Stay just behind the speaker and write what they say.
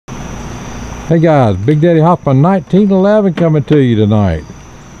Hey guys, Big Daddy Hoffman 1911 coming to you tonight.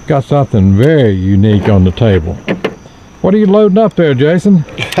 Got something very unique on the table. What are you loading up there, Jason?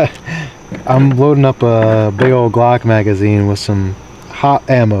 I'm loading up a big old Glock magazine with some hot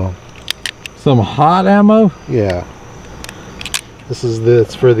ammo. Some hot ammo? Yeah.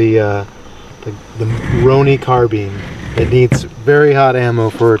 It's for the Roni carbine. It needs very hot ammo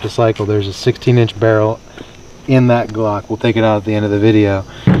for it to cycle. There's a 16-inch barrel in that Glock. We'll take it out at the end of the video.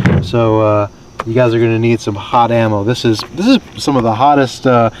 So you guys are going to need some hot ammo. This is some of the hottest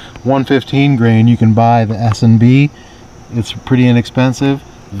 115 grain you can buy, the S&B. It's pretty inexpensive,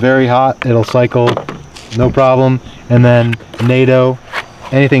 very hot. It'll cycle no problem. And then NATO,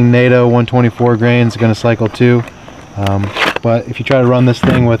 anything NATO 124 grain is going to cycle too. But if you try to run this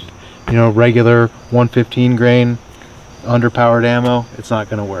thing with, you know, regular 115 grain underpowered ammo, it's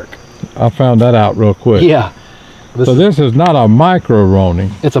not going to work. I found that out real quick. Yeah. This is not a micro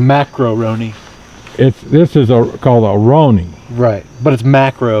Roni. It's a macro Roni. This is called a Roni. Right, but it's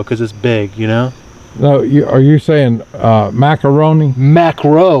macro because it's big, you know. No, are you saying macaroni?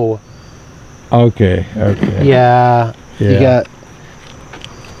 Macro. Okay. Okay. Yeah. You got.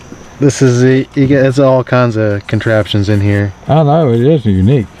 It's all kinds of contraptions in here. I know, it is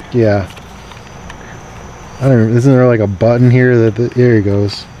unique. Yeah. I don't know, isn't there like a button here there he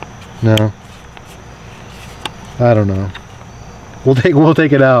goes? No. I don't know. We'll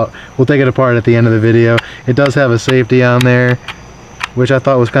take it out. We'll take it apart at the end of the video. It does have a safety on there, which I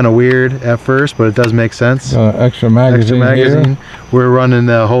thought was kind of weird at first, but it does make sense. Extra magazine. Here. We're running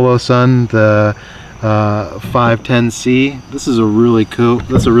the Holosun, the 510C. This is a really cool.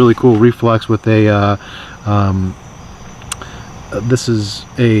 That's a really cool reflex with a. This is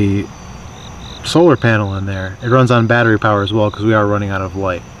a solar panel in there. It runs on battery power as well because we are running out of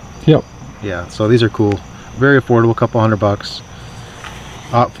light. Yep. Yeah. So these are cool. Very affordable, couple $100.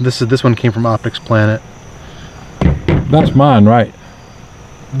 This one came from Optics Planet. That's mine, right?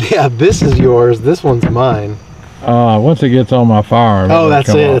 Yeah, this is yours. This one's mine. Once it gets on my firearm. Oh, that's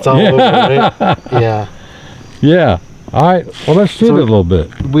it. It's all over, right? Yeah. Yeah. All right. Well, let's shoot it a little bit.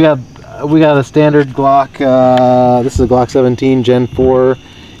 We got a standard Glock. This is a Glock 17 Gen 4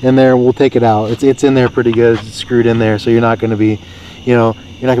 in there. We'll take it out. It's in there pretty good. It's screwed in there, so you're not going to be, you know,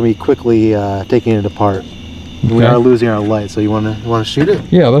 you're not going to be quickly taking it apart. Okay. We are losing our light, so you want to shoot it?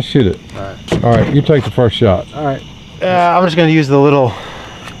 Yeah, let's shoot it. All right. All right, you take the first shot. All right. I'm just going to use the little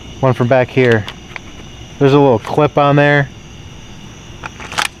one from back here. There's a little clip on there.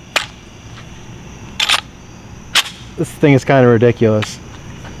 This thing is kind of ridiculous.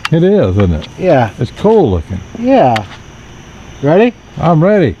 It is, isn't it? Yeah. It's cool looking. Yeah. Ready? I'm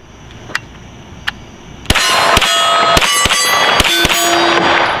ready.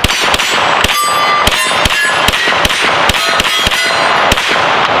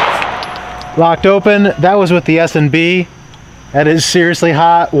 Locked open. That was with the S&B. That is seriously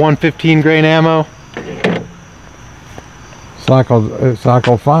hot. 115 grain ammo.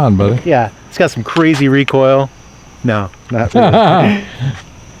 Cycle fine, buddy. Yeah, it's got some crazy recoil. No, not really.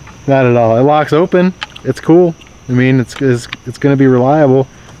 Not at all. It locks open. It's cool. I mean, it's going to be reliable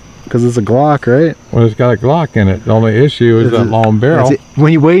because it's a Glock, right? Well, it's got a Glock in it. The only issue is that long barrel.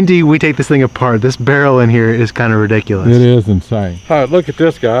 When you wait until we take this thing apart, this barrel in here is kind of ridiculous. It is insane. All right, look at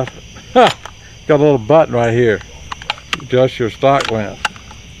this, guys. Got a little button right here. Adjust your stock length.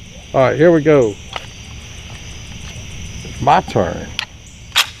 All right, here we go. It's my turn.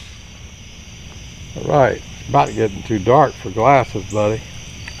 All right, it's about to get too dark for glasses, buddy.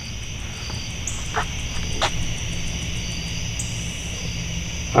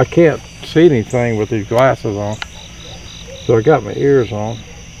 I can't see anything with these glasses on, so I got my ears on.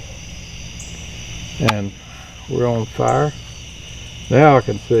 And we're on fire. Now I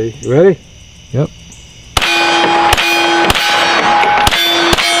can see. You ready? Yep.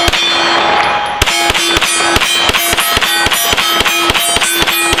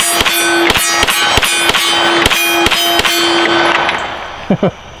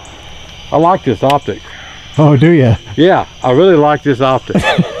 I like this optic. Oh, do you? Yeah, I really like this optic.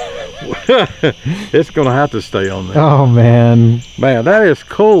 It's gonna have to stay on there. Oh man, that is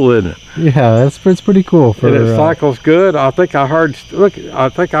cool, isn't it? Yeah, it's pretty cool. And it cycles good. I think I heard. Look, I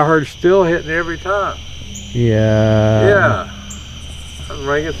think I heard steel hitting every time. Yeah. Yeah. I'm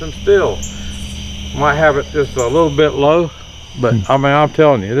ringing some steel. Might have it just a little bit low, but I mean, I'm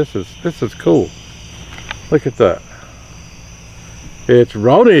telling you, this is cool. Look at that. It's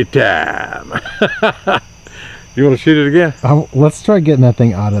Roni time. You want to shoot it again? Let's try getting that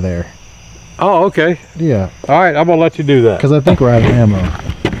thing out of there. Oh, okay. Yeah. All right, I'm gonna let you do that. Because I think we're out of ammo.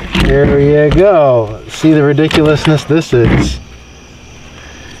 There you go. See the ridiculousness this is.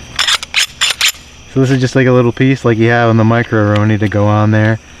 So this is just like a little piece like you have on the micro Roni to go on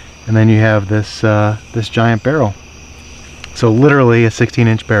there, and then you have this this giant barrel. So literally a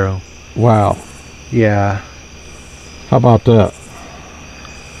 16-inch barrel. Wow. Yeah. How about that?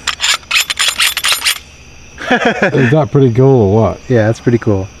 Is that pretty cool or what? Yeah, that's pretty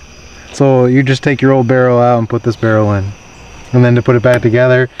cool. So you just take your old barrel out and put this barrel in, and then to put it back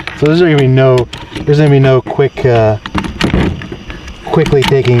together. So there's gonna be no quickly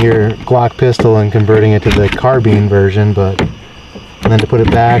taking your Glock pistol and converting it to the carbine version, but and then to put it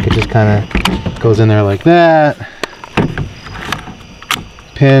back, it just kind of goes in there like that.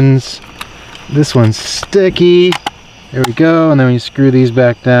 Pins. This one's sticky. There we go. And then you screw these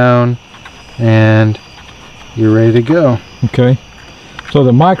back down, and you're ready to go. Okay. So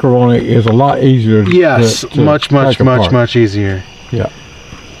the micro Roni is a lot easier. Yes, to much easier. Yeah.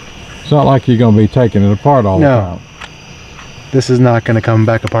 It's not like you're going to be taking it apart all the time. This is not going to come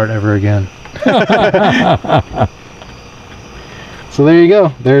back apart ever again. So there you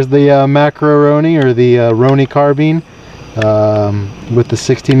go. There's the macro Roni, or the Roni carbine with the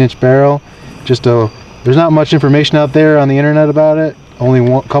 16-inch barrel. There's not much information out there on the internet about it. Only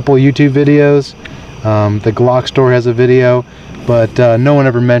a couple of YouTube videos. The Glock store has a video, but no one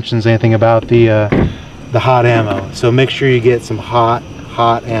ever mentions anything about the hot ammo. So make sure you get some hot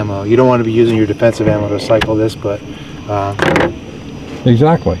ammo. You don't want to be using your defensive ammo to cycle this, but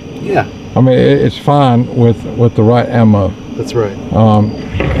exactly. Yeah. I mean, it's fine with the right ammo. That's right.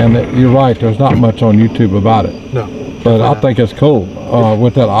 And you're right. There's not much on YouTube about it. No. But I think it's cool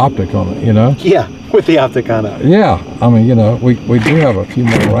with that optic on it. You know. Yeah. With the optic on it. Yeah. I mean, you know, we do have a few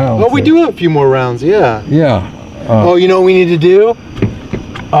more rounds. Oh, we do have a few more rounds. Yeah. Yeah. Oh, you know what we need to do?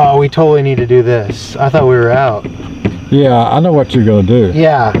 Oh, we totally need to do this. I thought we were out. Yeah, I know what you're gonna do.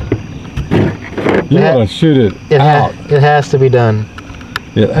 Yeah. You gotta shoot it out. It has to be done.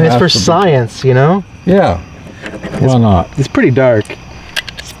 And it's for science, you know? Yeah. Why not? It's pretty dark.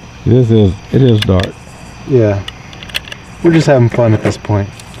 It is dark. Yeah. We're just having fun at this point.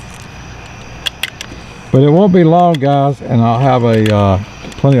 But it won't be long, guys, and I'll have a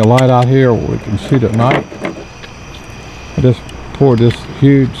plenty of light out here where we can shoot at night. I just poured this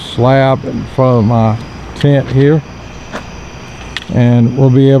huge slab in front of my tent here, and we'll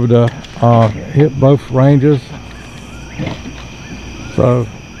be able to hit both ranges. So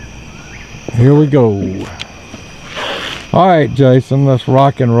here we go. All right, Jason, let's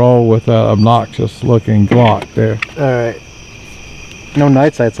rock and roll with that obnoxious looking Glock there. All right. No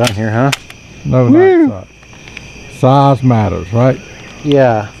night sights on here, huh? No night sight. Size matters, right?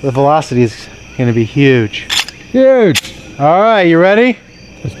 Yeah, the velocity is going to be huge. Huge. All right, you ready?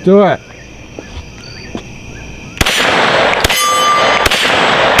 Let's do it.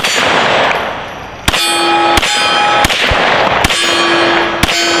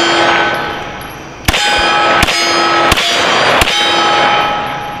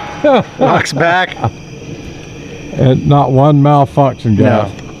 Locks back. And not one malfunction,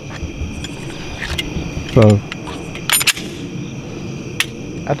 guys. No. So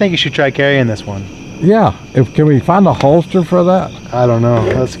I think you should try carrying this one. yeah, can we find a holster for that? I don't know.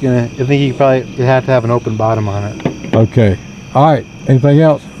 I think you probably have to have an open bottom on it. Okay. All right. Anything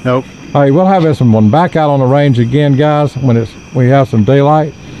else? Nope. All right. We'll have this one back out on the range again, guys, when we have some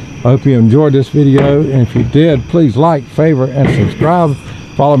daylight. I hope you enjoyed this video, and if you did, please like, favorite, and subscribe.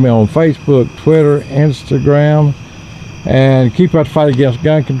 Follow me on Facebook, Twitter, Instagram, and keep up the fight against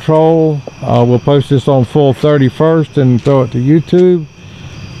gun control. We'll post this on Full30 first and throw it to YouTube.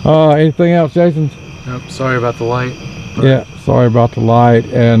 Anything else, Jason? Nope. Sorry about the light. Yeah, sorry about the light.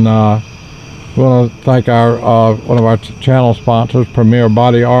 And we want to thank our one of our channel sponsors, Premier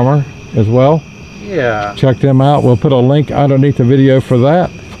Body Armor, as well. Yeah. Check them out. We'll put a link underneath the video for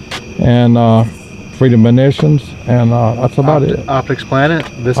that. And Freedom Munitions, and that's about it. Optics Planet.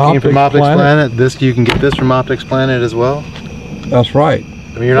 This came from Optics Planet. This, you can get this from Optics Planet as well. That's right.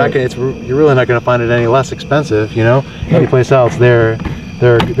 I mean, you're really not going to find it any less expensive, you know. Any place else, they're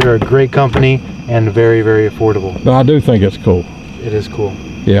a great company and very, very affordable. But I do think it's cool. It is cool.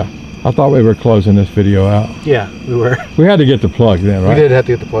 Yeah. I thought we were closing this video out. Yeah, we were. We had to get the plugs in, right? We did have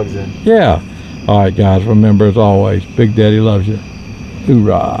to get the plugs in. Yeah. All right, guys. Remember, as always, Big Daddy loves you.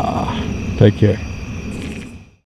 Hoorah. Take care.